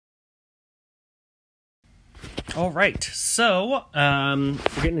All right, so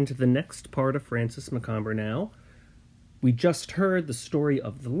we're getting into the next part of Francis Macomber now. We just heard the story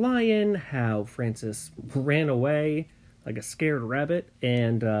of the lion, how Francis ran away like a scared rabbit,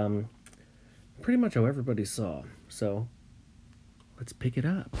 and pretty much how everybody saw. So let's pick it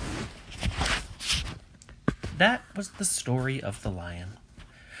up. That was the story of the lion.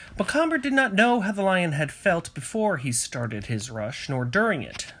 Macomber did not know how the lion had felt before he started his rush, nor during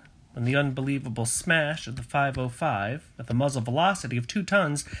it, when the unbelievable smash of the 505 at the muzzle velocity of 2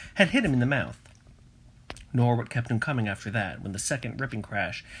 tons had hit him in the mouth, nor what kept him coming after that, when the second ripping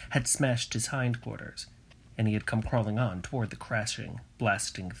crash had smashed his hindquarters, and he had come crawling on toward the crashing,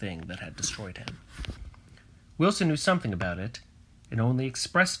 blasting thing that had destroyed him. Wilson knew something about it, and only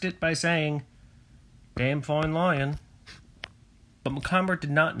expressed it by saying, "Damn fine lion." But Macomber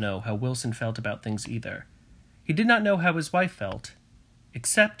did not know how Wilson felt about things either. He did not know how his wife felt,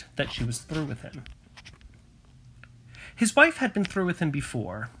 except that she was through with him. His wife had been through with him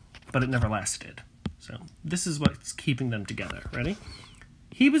before, but it never lasted. So this is what's keeping them together. Ready?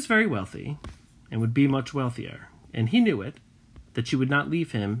 He was very wealthy, and would be much wealthier, and he knew it, that she would not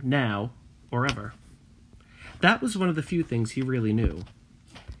leave him now or ever. That was one of the few things he really knew.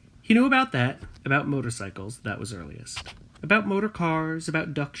 He knew about that, about motorcycles, that was earliest. About motor cars,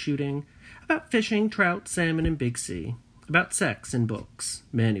 about duck shooting, about fishing, trout, salmon, and big sea. About sex and books,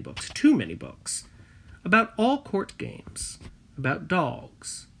 many books, too many books. About all court games. About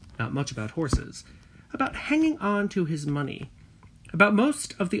dogs, not much about horses. About hanging on to his money. About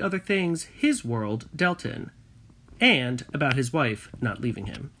most of the other things his world dealt in. And about his wife not leaving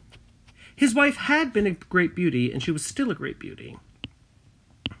him. His wife had been a great beauty, and she was still a great beauty.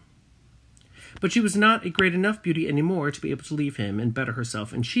 But she was not a great enough beauty anymore to be able to leave him and better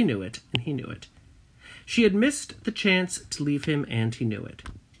herself, and she knew it, and he knew it. She had missed the chance to leave him, and he knew it.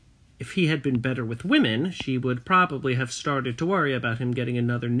 If he had been better with women, she would probably have started to worry about him getting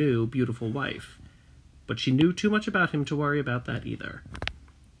another new, beautiful wife. But she knew too much about him to worry about that either.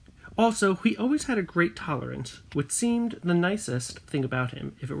 Also, he always had a great tolerance, which seemed the nicest thing about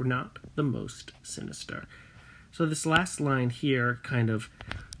him, if it were not the most sinister. So this last line here kind of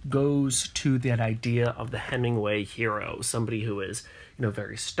goes to that idea of the Hemingway hero, somebody who is,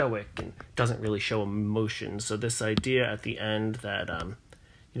 very stoic and doesn't really show emotion. So this idea at the end that,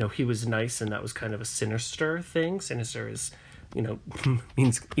 he was nice and that was kind of a sinister thing. Sinister is,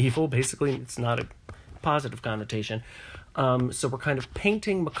 means evil, basically. It's not a positive connotation. So we're kind of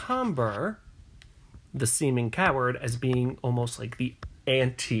painting Macomber, the seeming coward, as being almost like the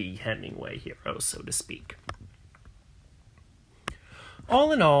anti-Hemingway hero, so to speak.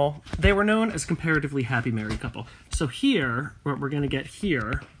 All in all, they were known as a comparatively happy married couple. So here, what we're going to get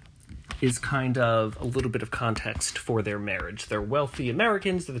here is kind of a little bit of context for their marriage. They're wealthy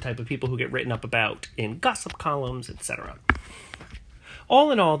Americans. They're the type of people who get written up about in gossip columns, etc.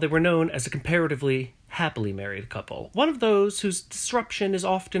 All in all, they were known as a comparatively happily married couple. One of those whose disruption is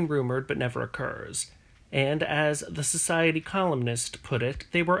often rumored but never occurs. And as the Society columnist put it,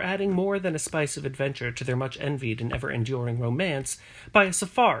 they were adding more than a spice of adventure to their much-envied and ever-enduring romance by a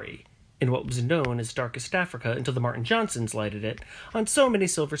safari in what was known as Darkest Africa until the Martin Johnsons lighted it on so many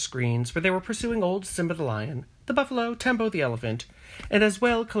silver screens where they were pursuing old Simba the lion, the buffalo, Tembo the elephant, and as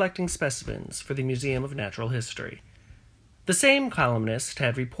well collecting specimens for the Museum of Natural History. The same columnist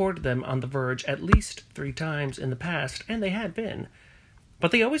had reported them on The Verge at least 3 times in the past, and they had been.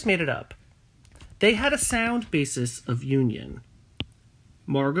 But they always made it up. They had a sound basis of union.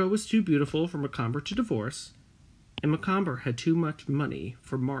 Margot was too beautiful for Macomber to divorce, and Macomber had too much money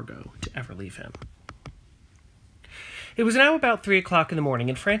for Margot to ever leave him. It was now about 3 o'clock in the morning,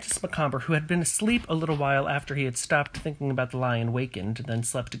 and Francis Macomber, who had been asleep a little while after he had stopped thinking about the lion, wakened and then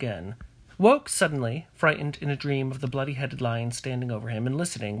slept again. Woke suddenly, frightened in a dream of the bloody-headed lion standing over him and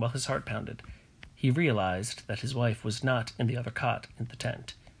listening while his heart pounded. He realized that his wife was not in the other cot in the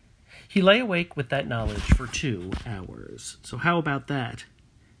tent. He lay awake with that knowledge for 2 hours. So how about that?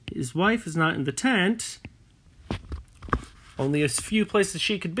 His wife is not in the tent. Only a few places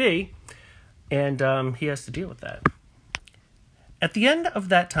she could be. And he has to deal with that. At the end of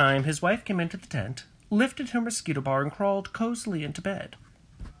that time, his wife came into the tent, lifted her mosquito bar, and crawled cozily into bed.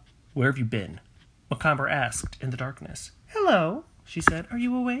 "Where have you been?" Macomber asked in the darkness. "Hello," she said. "Are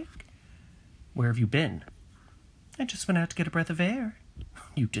you awake?" "Where have you been?" "I just went out to get a breath of air."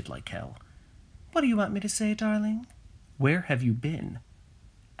 "You did like hell." "What do you want me to say, darling?" "Where have you been?"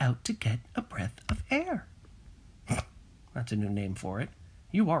 "Out to get a breath of air." "That's a new name for it.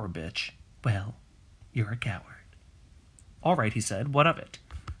 You are a bitch." "Well, you're a coward." "All right," he said. "What of it?"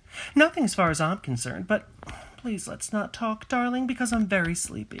 "Nothing as far as I'm concerned, but please let's not talk, darling, because I'm very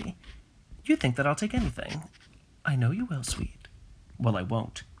sleepy." "You think that I'll take anything." I know you will, sweet. Well, I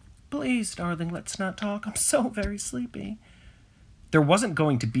won't. Please, darling, let's not talk. I'm so very sleepy. There wasn't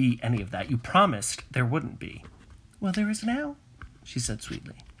going to be any of that. You promised there wouldn't be. Well, there is now, she said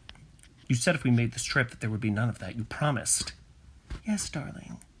sweetly. You said if we made this trip that there would be none of that. You promised. Yes,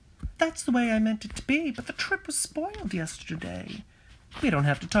 darling. That's the way I meant it to be, but the trip was spoiled yesterday. We don't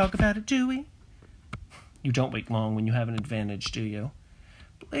have to talk about it, do we? You don't wait long when you have an advantage, do you?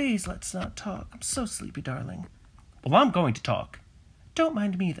 Please, let's not talk. I'm so sleepy, darling. Well, I'm going to talk. Don't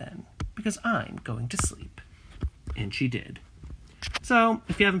mind me then, because I'm going to sleep. And she did. So,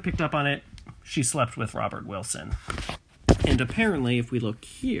 if you haven't picked up on it, she slept with Robert Wilson. And apparently, if we look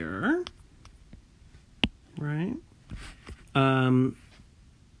here, right,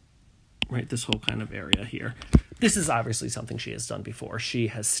 this whole kind of area here, this is obviously something she has done before. She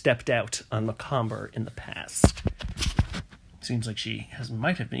has stepped out on Macomber in the past. Seems like she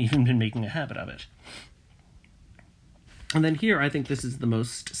might have even been making a habit of it. And then here, I think this is the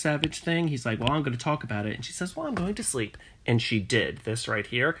most savage thing. He's like, well, I'm going to talk about it. And she says, well, I'm going to sleep. And she did. This right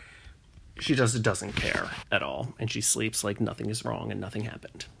here, she just doesn't care at all. And she sleeps like nothing is wrong and nothing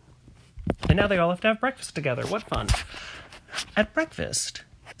happened. And now they all have to have breakfast together. What fun. At breakfast,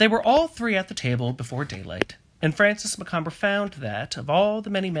 they were all three at the table before daylight. And Francis Macomber found that, of all the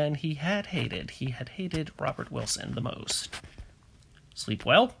many men he had hated Robert Wilson the most. Sleep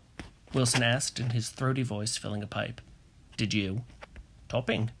well? Wilson asked in his throaty voice, filling a pipe. Did you?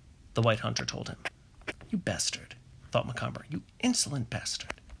 Topping, the white hunter told him. You bastard, thought Macomber. You insolent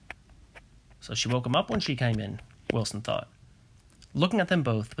bastard. So she woke him up when she came in, Wilson thought, looking at them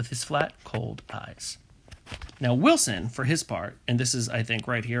both with his flat, cold eyes. Now, Wilson, for his part, and this is, I think,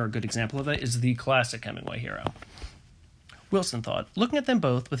 right here, a good example of it, is the classic Hemingway hero. Wilson thought, looking at them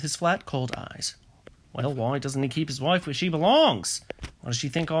both with his flat, cold eyes. Well, why doesn't he keep his wife where she belongs? What does she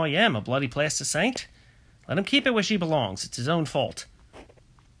think I am, a bloody plaster saint? Let him keep it where she belongs. It's his own fault.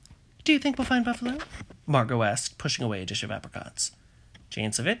 Do you think we'll find buffalo? Margot asked, pushing away a dish of apricots.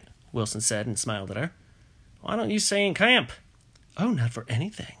 Chance of it, Wilson said and smiled at her. Why don't you stay in camp? Oh, not for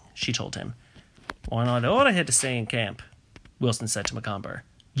anything, she told him. Why not order her to stay in camp? Wilson said to Macomber.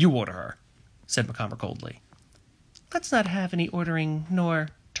 You order her, said Macomber coldly. Let's not have any ordering, nor,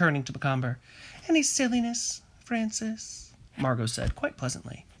 turning to Macomber, any silliness, Francis, Margot said quite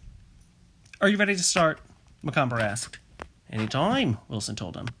pleasantly. Are you ready to start? Macomber asked. Any time, Wilson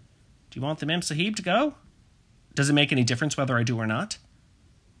told him. Do you want the Mem Sahib to go? Does it make any difference whether I do or not?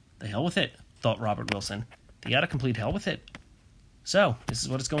 The hell with it, thought Robert Wilson. They ought to complete hell with it. So, this is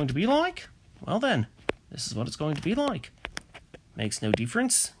what it's going to be like? Well then, this is what it's going to be like. Makes no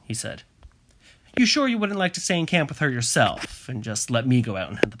difference, he said. You sure you wouldn't like to stay in camp with her yourself, and just let me go out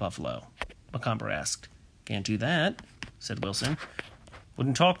and hunt the buffalo? Macomber asked. Can't do that, said Wilson.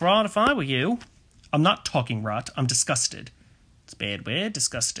 Wouldn't talk rot if I were you. I'm not talking rot, I'm disgusted. It's a bad word,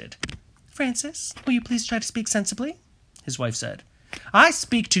 disgusted. Francis, will you please try to speak sensibly? His wife said. I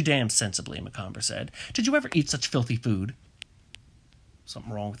speak too damn sensibly, Macomber said. Did you ever eat such filthy food?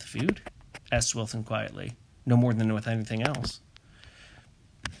 Something wrong with the food? Asked Wilson quietly. No more than with anything else.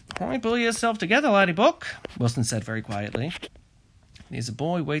 All right, pull yourself together, laddie book, Wilson said very quietly. There's a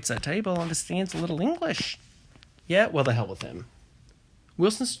boy waits at table, understands a little English. Yeah, well, the hell with him.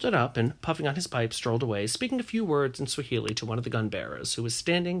 Wilson stood up and, puffing on his pipe, strolled away, speaking a few words in Swahili to one of the gun-bearers, who was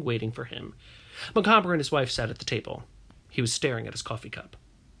standing waiting for him. Macomber and his wife sat at the table. He was staring at his coffee cup.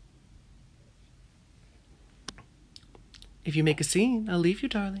 If you make a scene, I'll leave you,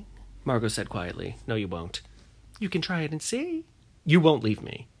 darling, Margot said quietly. No, you won't. You can try it and see. You won't leave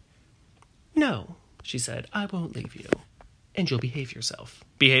me. No, she said, I won't leave you. And you'll behave yourself.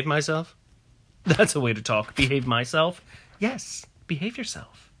 Behave myself? That's a way to talk. Behave myself? Yes, behave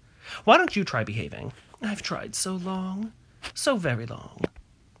yourself. Why don't you try behaving? I've tried so long. So very long.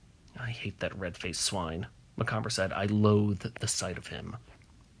 I hate that red-faced swine, Macomber said. I loathe the sight of him.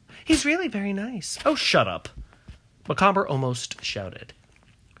 He's really very nice. Oh, shut up. Macomber almost shouted.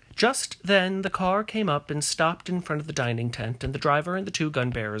 Just then the car came up and stopped in front of the dining tent, and the driver and the two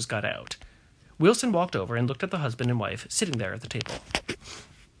gun-bearers got out. Wilson walked over and looked at the husband and wife sitting there at the table.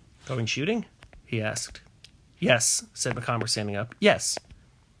 Going shooting? He asked. Yes, said Macomber, standing up. Yes.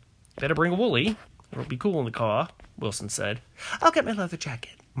 Better bring a woolly. It'll be cool in the car, Wilson said. I'll get my leather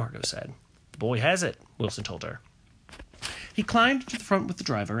jacket, Margot said. The boy has it, Wilson told her. He climbed to the front with the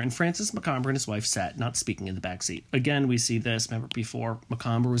driver, and Francis Macomber and his wife sat, not speaking, in the back seat. Again, we see this. Remember before,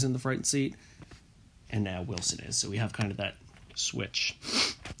 Macomber was in the front seat, and now Wilson is. So we have kind of that switch.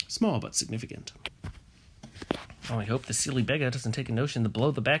 Small but significant. Oh, I hope the silly beggar doesn't take a notion to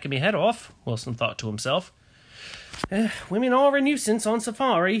blow the back of me head off, Wilson thought to himself. Women are a nuisance on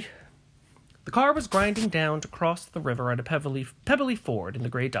safari. The car was grinding down to cross the river at a pebbly ford in the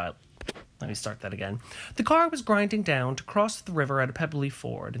grey daylight. Let me start that again. The car was grinding down to cross the river at a pebbly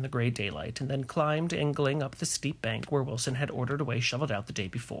ford in the grey daylight, and then climbed angling up the steep bank where Wilson had ordered a way shoveled out the day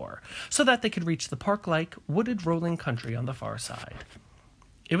before, so that they could reach the park-like, wooded rolling country on the far side.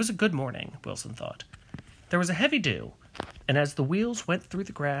 It was a good morning, Wilson thought. There was a heavy dew, and as the wheels went through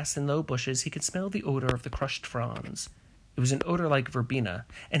the grass and low bushes, he could smell the odor of the crushed fronds. It was an odor like verbena,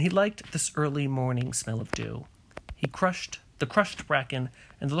 and he liked this early morning smell of dew. The crushed bracken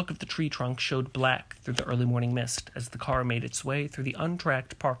and the look of the tree trunk showed black through the early morning mist as the car made its way through the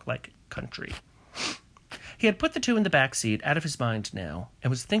untracked park-like country. He had put the two in the back seat out of his mind now,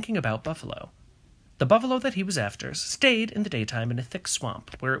 and was thinking about buffalo. The buffalo that he was after stayed in the daytime in a thick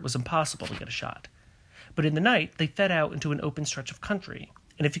swamp where it was impossible to get a shot. But in the night they fed out into an open stretch of country,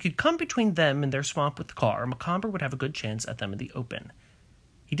 and if he could come between them and their swamp with the car, Macomber would have a good chance at them in the open.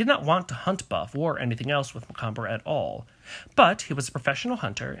 He did not want to hunt buff or anything else with Macomber at all, but he was a professional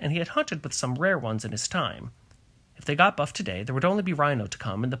hunter, and he had hunted with some rare ones in his time. If they got buff today, there would only be rhino to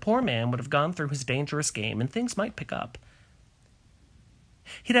come, and the poor man would have gone through his dangerous game, and things might pick up.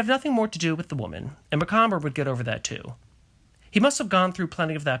 He'd have nothing more to do with the woman, and Macomber would get over that too. He must have gone through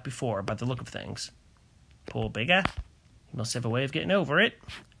plenty of that before, by the look of things. Poor beggar. He must have a way of getting over it.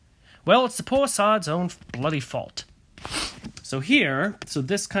 Well, it's the poor sod's own bloody fault. So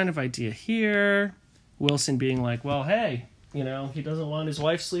this kind of idea here, Wilson being like, well, hey, he doesn't want his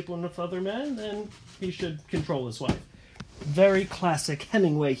wife sleeping with other men, then he should control his wife. Very classic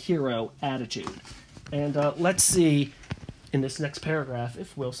Hemingway hero attitude. And let's see in this next paragraph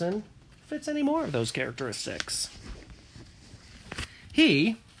if Wilson fits any more of those characteristics.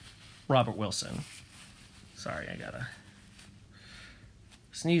 Robert Wilson. Sorry, I got a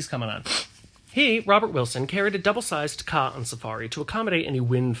sneeze coming on. Robert Wilson, carried a double-sized cot on safari to accommodate any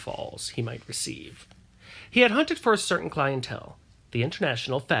windfalls he might receive. He had hunted for a certain clientele, the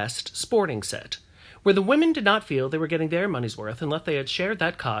international fast sporting set, where the women did not feel they were getting their money's worth unless they had shared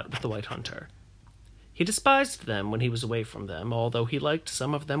that cot with the white hunter. He despised them when he was away from them, although he liked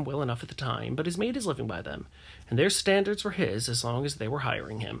some of them well enough at the time, but he's made his living by them, and their standards were his as long as they were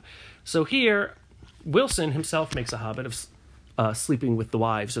hiring him. So here, Wilson himself makes a habit of sleeping with the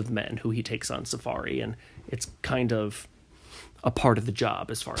wives of the men who he takes on safari, and it's kind of a part of the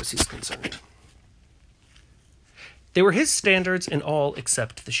job as far as he's concerned. They were his standards in all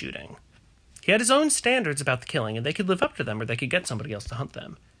except the shooting. He had his own standards about the killing, and they could live up to them or they could get somebody else to hunt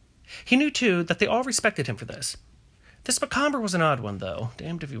them. He knew, too, that they all respected him for this. This Macomber was an odd one, though.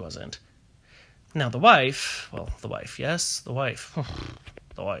 Damned if he wasn't. Now, the wife.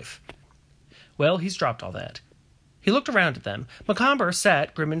 Well, he's dropped all that. He looked around at them. Macomber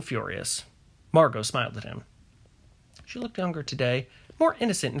sat grim and furious. Margot smiled at him. She looked younger today, more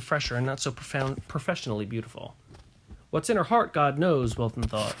innocent and fresher, and not so professionally beautiful. What's in her heart, God knows, Wilson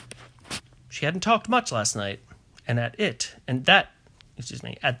thought. She hadn't talked much last night, and at that,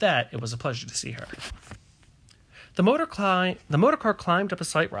 it was a pleasure to see her. The motor car climbed up a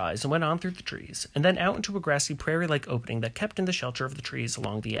slight rise and went on through the trees, and then out into a grassy prairie-like opening that kept in the shelter of the trees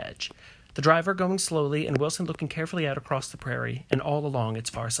along the edge, the driver going slowly and Wilson looking carefully out across the prairie and all along its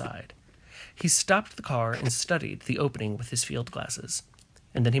far side. He stopped the car and studied the opening with his field glasses,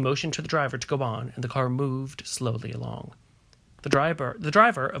 and then he motioned to the driver to go on, and the car moved slowly along. The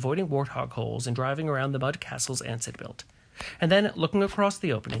driver avoiding warthog holes and driving around the mud castles ants had built. And then, looking across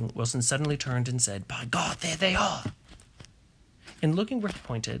the opening, Wilson suddenly turned and said, "By God, there they are!" In looking where he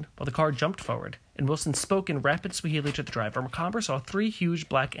pointed, while the car jumped forward, and Wilson spoke in rapid Swahili to the driver, Macomber saw 3 huge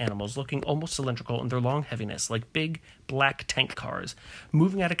black animals looking almost cylindrical in their long heaviness, like big black tank cars,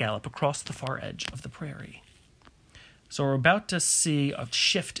 moving at a gallop across the far edge of the prairie. So we're about to see a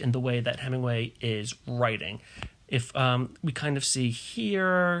shift in the way that Hemingway is writing. If we kind of see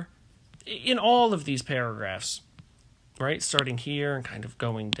here, in all of these paragraphs, right, starting here and kind of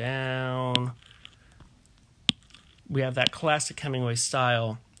going down, we have that classic Hemingway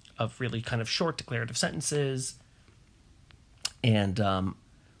style of really kind of short declarative sentences, and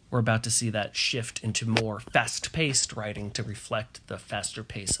we're about to see that shift into more fast-paced writing to reflect the faster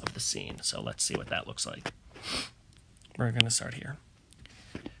pace of the scene. So let's see what that looks like. We're going to start here.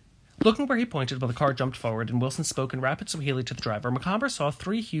 Looking where he pointed while the car jumped forward and Wilson spoke in rapid Swahili to the driver, Macomber saw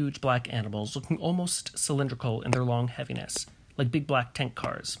 3 huge black animals looking almost cylindrical in their long heaviness, like big black tank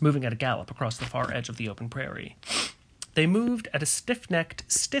cars, moving at a gallop across the far edge of the open prairie. They moved at a stiff-necked,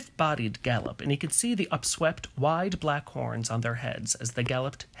 stiff-bodied gallop, and he could see the upswept, wide black horns on their heads as they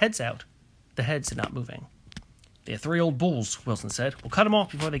galloped heads out, the heads not moving. "They're 3 old bulls," Wilson said. "We'll cut them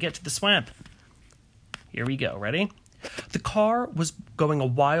off before they get to the swamp." Here we go. Ready? The car was going a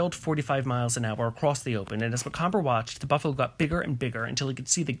wild 45 miles an hour across the open, and as Macomber watched, the buffalo got bigger and bigger until he could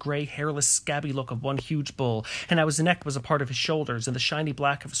see the gray, hairless, scabby look of one huge bull, and how his neck was a part of his shoulders, and the shiny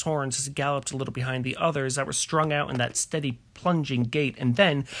black of his horns as he galloped a little behind the others that were strung out in that steady, plunging gait. And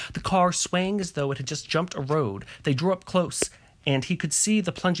then, the car swaying as though it had just jumped a road, they drew up close, and he could see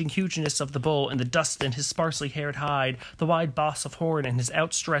the plunging hugeness of the bull and the dust in his sparsely haired hide, the wide boss of horn and his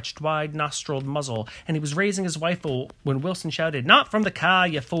outstretched, wide-nostriled muzzle, and he was raising his rifle when Wilson shouted, "Not from the car,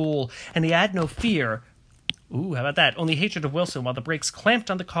 you fool!" And he had no fear. Ooh, how about that? Only hatred of Wilson, while the brakes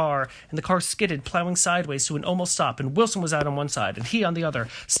clamped on the car, and the car skidded, plowing sideways to an almost stop, and Wilson was out on one side, and he on the other,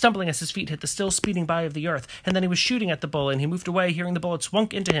 stumbling as his feet hit the still speeding by of the earth, and then he was shooting at the bull, and he moved away, hearing the bullet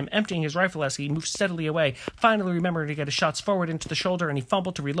swunk into him, emptying his rifle as he moved steadily away, finally remembering to get his shots forward into the shoulder, and he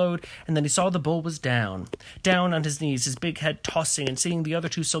fumbled to reload, and then he saw the bull was down on his knees, his big head tossing, and seeing the other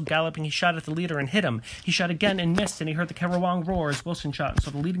two still galloping, he shot at the leader and hit him. He shot again and missed, and he heard the Kerouang roar as Wilson shot, and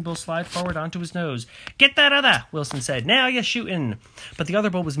saw the leading bull slide forward onto his nose. "Get that other," Wilson said. "Now you're shooting." But the other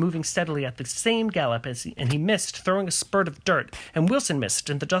bull was moving steadily at the same gallop, and he missed, throwing a spurt of dirt. And Wilson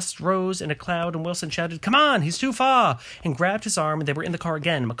missed, and the dust rose in a cloud, and Wilson shouted, "Come on, he's too far," and grabbed his arm, and they were in the car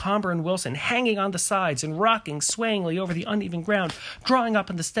again, Macomber and Wilson hanging on the sides and rocking swayingly over the uneven ground, drawing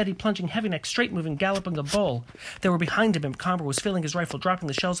up in the steady, plunging, heavy-necked, straight-moving gallop of the bull. They were behind him, and Macomber was filling his rifle, dropping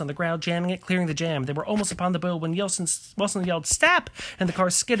the shells on the ground, jamming it, clearing the jam. They were almost upon the bull when Wilson yelled, "Stop!" and the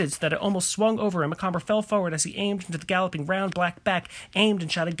car skidded so that it almost swung over, and Macomber fell forward as he aimed into the galloping round black back, aimed and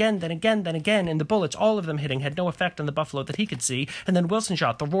shot again, then again, then again, and the bullets, all of them hitting, had no effect on the buffalo that he could see. And then Wilson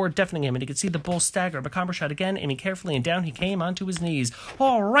shot, the roar deafening him, and he could see the bull stagger. Macomber shot again, aiming carefully, and down he came onto his knees.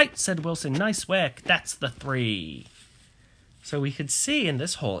 "All right," said Wilson, "nice work. That's the 3. So we could see in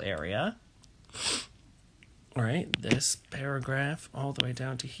this whole area, all right, this paragraph all the way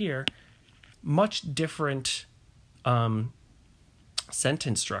down to here, much different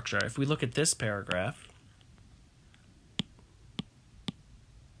sentence structure. If we look at this paragraph,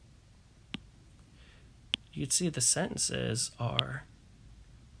 you can see the sentences are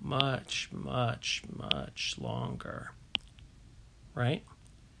much, much, much longer, right?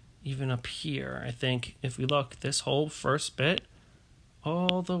 Even up here, I think if we look, this whole first bit,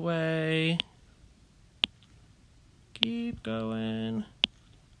 all the way, keep going,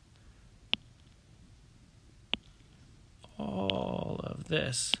 all of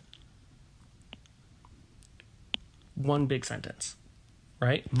this, one big sentence.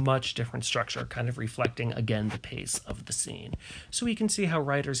 Right? Much different structure, kind of reflecting, again, the pace of the scene. So we can see how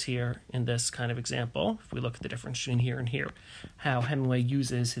writers here, in this kind of example, if we look at the difference between here and here, how Hemingway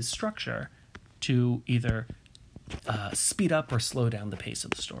uses his structure to either speed up or slow down the pace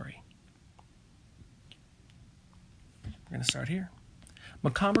of the story. We're going to start here.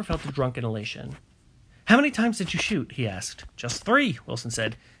 Macomber felt a drunken elation. "How many times did you shoot?" he asked. "Just 3, Wilson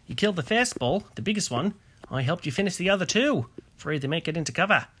said. "You killed the first bull, the biggest one. I helped you finish the other 2. Afraid they might get into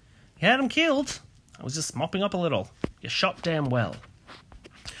cover. You had 'em killed. I was just mopping up a little. You shot damn well."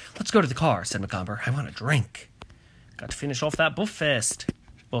 "Let's go to the car," said Macomber. "I want a drink." "Got to finish off that buff first,"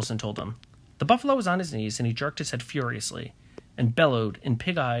 Wilson told him. The buffalo was on his knees, and he jerked his head furiously and bellowed in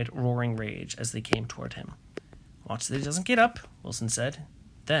pig-eyed, roaring rage as they came toward him. "Watch that he doesn't get up," Wilson said.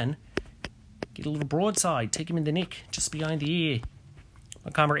 Then, "Get a little broadside, take him in the neck, just behind the ear."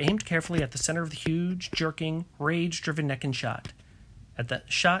 Macomber aimed carefully at the center of the huge, jerking, rage-driven neck and shot. At the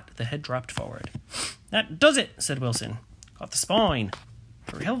shot, the head dropped forward. "That does it," said Wilson. "Got the spine.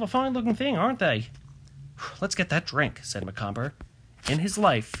 They're a hell of a fine-looking thing, aren't they?" "Let's get that drink," said Macomber. In his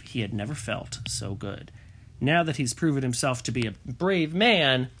life, he had never felt so good. Now that he's proven himself to be a brave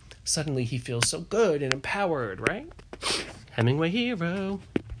man, suddenly he feels so good and empowered, right? Hemingway hero.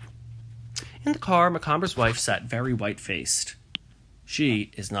 In the car, Macomber's wife sat very white-faced.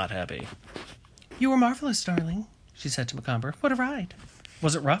 She is not happy. "You were marvelous, darling," she said to Macomber. "What a ride."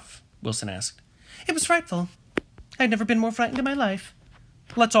 "Was it rough?" Wilson asked. "It was frightful. I'd never been more frightened in my life."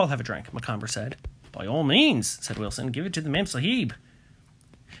 "Let's all have a drink," Macomber said. "By all means," said Wilson. "Give it to the Mem Sahib."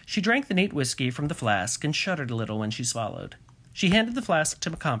 She drank the neat whiskey from the flask and shuddered a little when she swallowed. She handed the flask to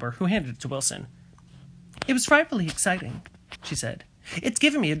Macomber, who handed it to Wilson. "It was frightfully exciting," she said. "It's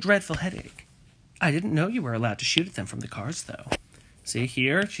given me a dreadful headache. I didn't know you were allowed to shoot at them from the cars, though." See,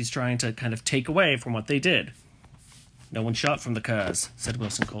 here, she's trying to kind of take away from what they did. "No one shot from the cars," said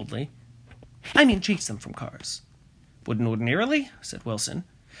Wilson coldly. "I mean chase them from cars." "Wouldn't ordinarily," said Wilson.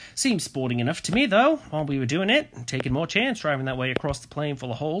 "Seems sporting enough to me, though, while we were doing it, and taking more chance driving that way across the plain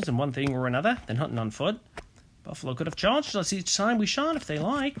full of holes in one thing or another than hunting on foot. Buffalo could have charged us each time we shot if they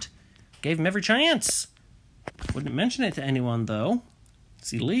liked. Gave them every chance. Wouldn't mention it to anyone, though.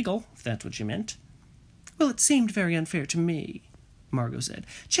 It's illegal, if that's what you meant." Well, it seemed very unfair to me, Margot said,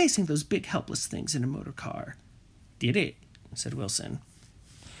 chasing those big helpless things in a motor car. Did it? Said Wilson.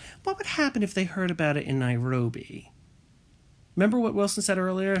 What would happen if they heard about it in Nairobi? Remember what Wilson said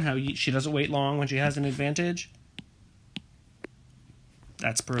earlier, how she doesn't wait long when she has an advantage?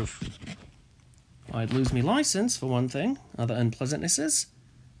 That's proof. Well, I'd lose me license, for one thing. Other unpleasantnesses?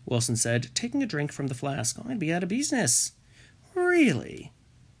 Wilson said, taking a drink from the flask. I'd be out of business. Really?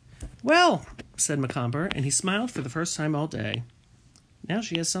 Well, said Macomber, and he smiled for the first time all day. Now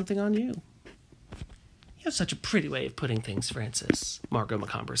she has something on you. You have such a pretty way of putting things, Francis, Margot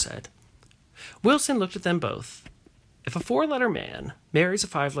Macomber said. Wilson looked at them both. If a 4-letter man marries a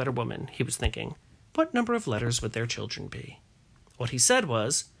 5-letter woman, he was thinking, what number of letters would their children be? What he said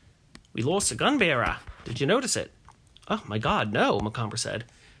was, we lost a gun bearer. Did you notice it? Oh, my God, no, Macomber said.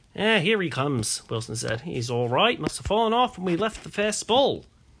 Here he comes, Wilson said. He's all right. Must have fallen off when we left the first bull.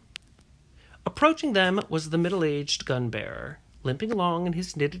 Approaching them was the middle-aged gun-bearer, limping along in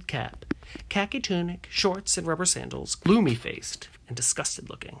his knitted cap, khaki tunic, shorts, and rubber sandals, gloomy-faced and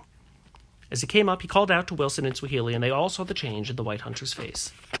disgusted-looking. As he came up, he called out to Wilson in Swahili, and they all saw the change in the white hunter's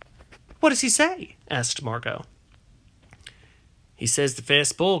face. What does he say? Asked Margot. He says the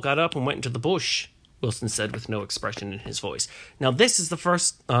first bull got up and went into the bush, Wilson said with no expression in his voice. Now, this is the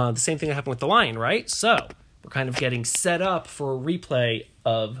same thing that happened with the lion, right? So, we're kind of getting set up for a replay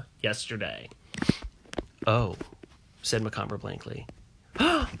of yesterday. Oh, said Macomber blankly.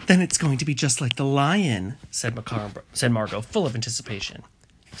 Then it's going to be just like the lion, said Margot, full of anticipation.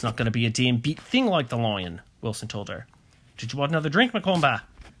 It's not going to be a damn beat thing like the lion, Wilson told her. Did you want another drink, Macomber?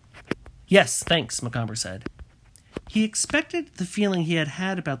 Yes, thanks, Macomber said. He expected the feeling he had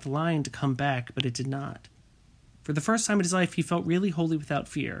had about the lion to come back, but it did not. For the first time in his life, he felt really wholly without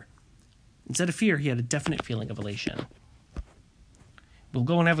fear. Instead of fear, he had a definite feeling of elation. We'll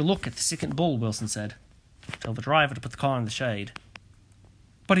go and have a look at the second bull, Wilson said. Tell the driver to put the car in the shade.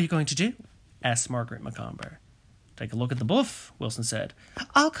 What are you going to do? Asked Margaret Macomber. Take a look at the buff, Wilson said.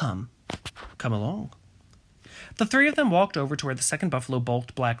 I'll come. Come along. The three of them walked over to where the second buffalo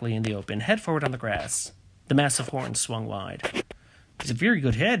bulked blackly in the open, head forward on the grass. The massive horns swung wide. He's a very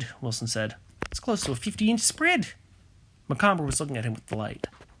good head, Wilson said. It's close to a 50-inch spread. Macomber was looking at him with delight.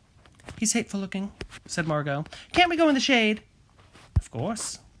 He's hateful looking, said Margot. Can't we go in the shade? Of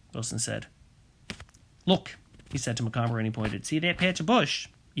course, Wilson said. Look, he said to Macomber, and he pointed. See that patch of bush?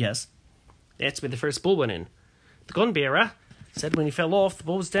 Yes. That's where the first bull went in. The gun-bearer said when he fell off, the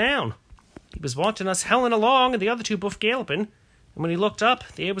bull was down. He was watching us howling along and the other two buff galloping, and when he looked up,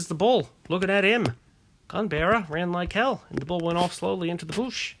 there was the bull, looking at him. Gun-bearer ran like hell, and the bull went off slowly into the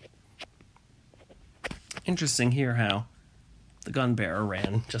bush. Interesting here how the gun-bearer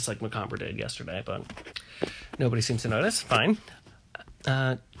ran, just like Macomber did yesterday, but nobody seems to notice. Fine.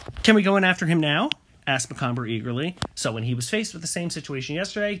 Can we go in after him now? Asked Macomber eagerly. So when he was faced with the same situation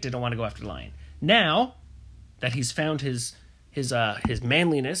yesterday, didn't want to go after the lion. Now that he's found his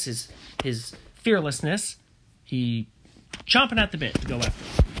manliness, his fearlessness, he chomping at the bit to go after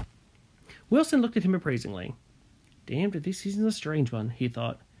him. Wilson looked at him appraisingly. Damned if this season's a strange one, he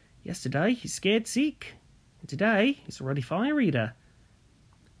thought. Yesterday he's scared sick, and today he's already fire eater.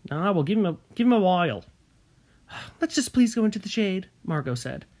 Nah, we'll give him a while. Let's just please go into the shade, Margot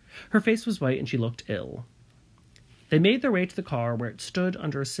said. Her face was white and she looked ill. They made their way to the car where it stood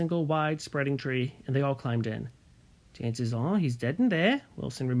under a single wide spreading tree, and they all climbed in. Chances are he's dead in there,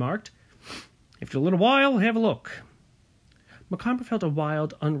 Wilson remarked. After a little while, have a look. Macomber felt a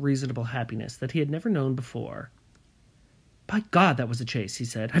wild, unreasonable happiness that he had never known before. By God, that was a chase, he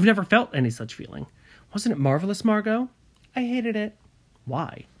said. I've never felt any such feeling. Wasn't it marvelous, Margot? I hated it.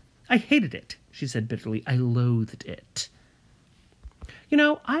 Why? I hated it, she said bitterly. I loathed it. You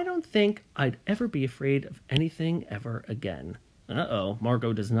know, I don't think I'd ever be afraid of anything ever again. Uh-oh,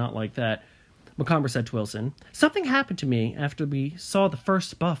 Margot does not like that. Macomber said to Wilson, Something happened to me after we saw the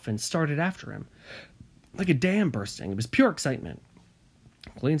first buff and started after him. Like a dam bursting. It was pure excitement.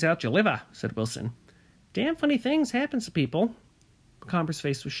 Cleans out your liver, said Wilson. Damn funny things happen to people. Macomber's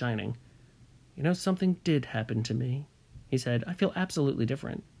face was shining. You know, something did happen to me, he said. I feel absolutely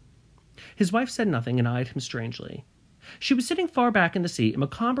different. His wife said nothing and eyed him strangely. She was sitting far back in the seat, and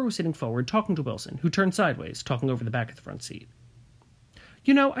Macomber was sitting forward, talking to Wilson, who turned sideways, talking over the back of the front seat.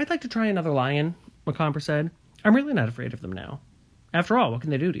 You know, I'd like to try another lion, Macomber said. I'm really not afraid of them now. After all, what can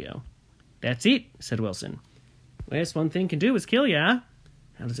they do to you? That's it, said Wilson. Last one thing can do is kill ya.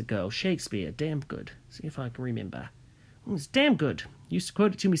 How does it go? Shakespeare, damn good. See if I can remember. It's damn good. Used to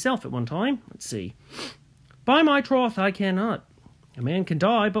quote it to myself at one time. Let's see. By my troth, I cannot. A man can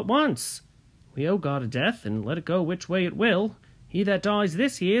die but once. We owe God a death, and let it go which way it will. He that dies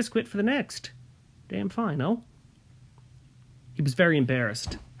this year's quit for the next. Damn fine, oh? He was very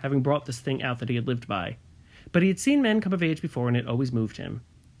embarrassed, having brought this thing out that he had lived by. But he had seen men come of age before, and it always moved him.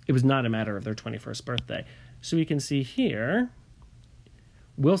 It was not a matter of their 21st birthday. So we can see here,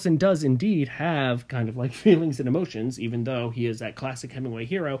 Wilson does indeed have kind of like feelings and emotions, even though he is that classic Hemingway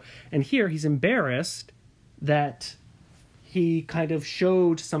hero. And here he's embarrassed that he kind of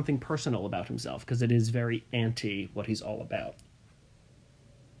showed something personal about himself, because it is very anti what he's all about.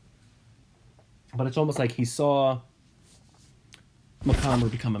 But it's almost like he saw Macomber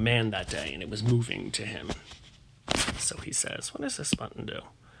become a man that day, and it was moving to him. So he says, what does this button do?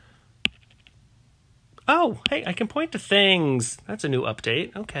 Oh, hey, I can point to things. That's a new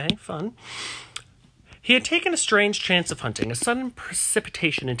update. Okay, fun. He had taken a strange chance of hunting, a sudden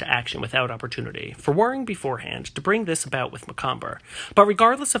precipitation into action without opportunity, forewarning beforehand to bring this about with Macomber. But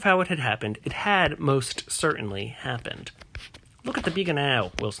regardless of how it had happened, it had most certainly happened. Look at the beacon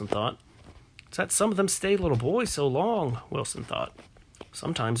now, Wilson thought. It's that some of them stay little boys so long, Wilson thought.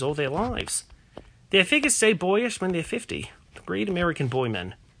 Sometimes all their lives. Their figures stay boyish when they're 50. The great American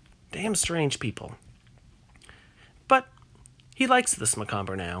boymen. Damn strange people. But he likes this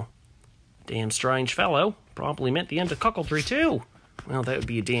Macomber now. Damn strange fellow. Probably meant the end of cuckoldry, too. Well, that would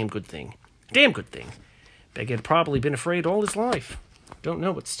be a damn good thing. Damn good thing. Beggar had probably been afraid all his life. Don't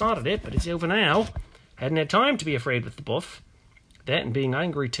know what started it, but it's over now. Hadn't had time to be afraid with the buff. That and being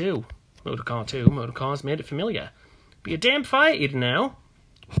angry, too. Motorcar, too. Motorcars made it familiar. Be a damn fire eater now.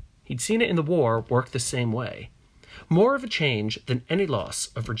 He'd seen it in the war work the same way. More of a change than any loss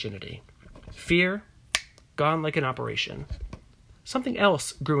of virginity. Fear, gone like an operation. Something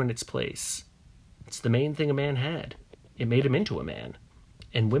else grew in its place. It's the main thing a man had. It made him into a man.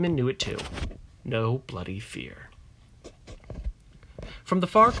 And women knew it too. No bloody fear. From the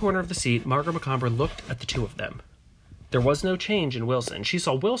far corner of the seat, Margaret Macomber looked at the two of them. There was no change in Wilson. She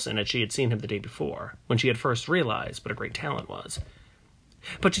saw Wilson as she had seen him the day before, when she had first realized what a great talent was.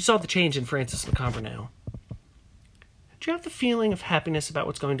 But she saw the change in Francis Macomber now. Do you have the feeling of happiness about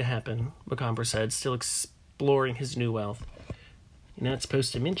what's going to happen? Macomber said, still exploring his new wealth. You're not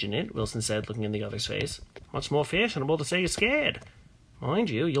supposed to mention it, Wilson said, looking in the other's face. Much more fashionable to say you're scared.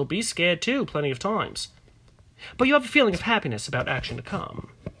 Mind you, you'll be scared too, plenty of times. But you have a feeling of happiness about action to come.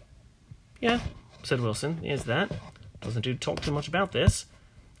 Yeah, said Wilson, there's that. Doesn't do talk too much about this.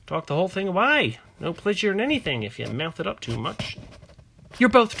 Talk the whole thing away. No pleasure in anything if you mouth it up too much. You're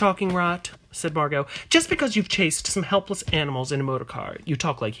both talking rot, said Margot. Just because you've chased some helpless animals in a motor car, you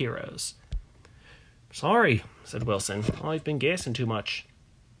talk like heroes. Sorry, said Wilson. I've been gassing too much.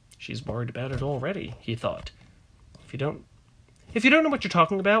 She's worried about it already, he thought. If you don't know what you're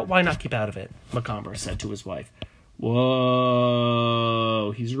talking about, why not keep out of it? Macomber said to his wife.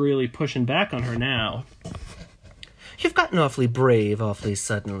 Whoa, he's really pushing back on her now. You've gotten awfully brave awfully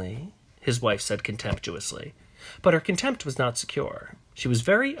suddenly, his wife said contemptuously. But her contempt was not secure. She was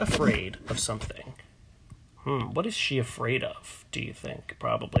very afraid of something. What is she afraid of, do you think?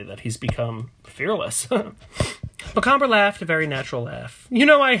 Probably that he's become fearless. Macomber laughed a very natural laugh. You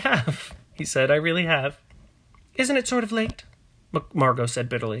know I have, he said. I really have. Isn't it sort of late? Margot said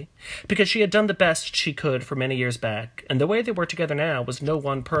bitterly, because she had done the best she could for many years back, and the way they were together now was no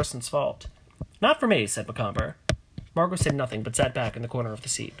one person's fault. Not for me, said Macomber. Margot said nothing, but sat back in the corner of the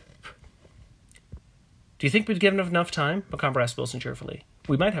seat. Do you think we've given enough time? Macomber asked Wilson cheerfully.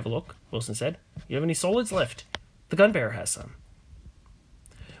 We might have a look, Wilson said. You have any solids left? The gun bearer has some.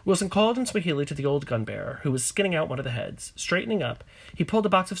 Wilson called in Swahili to the old gun bearer, who was skinning out one of the heads. Straightening up, he pulled a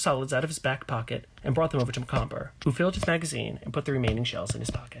box of solids out of his back pocket and brought them over to Macomber, who filled his magazine and put the remaining shells in his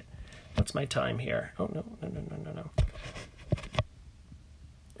pocket. What's my time here? Oh, no.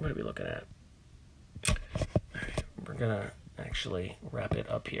 What are we looking at? We're going to actually wrap it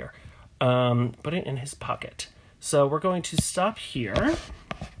up here. Put it in his pocket. So we're going to stop here.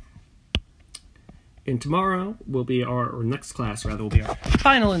 And tomorrow will be or next class rather, will be our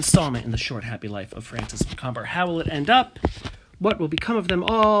final installment in the short, happy life of Francis Macomber. How will it end up? What will become of them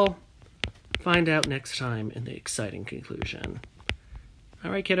all? Find out next time in the exciting conclusion.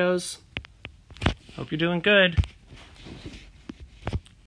 All right, kiddos. Hope you're doing good.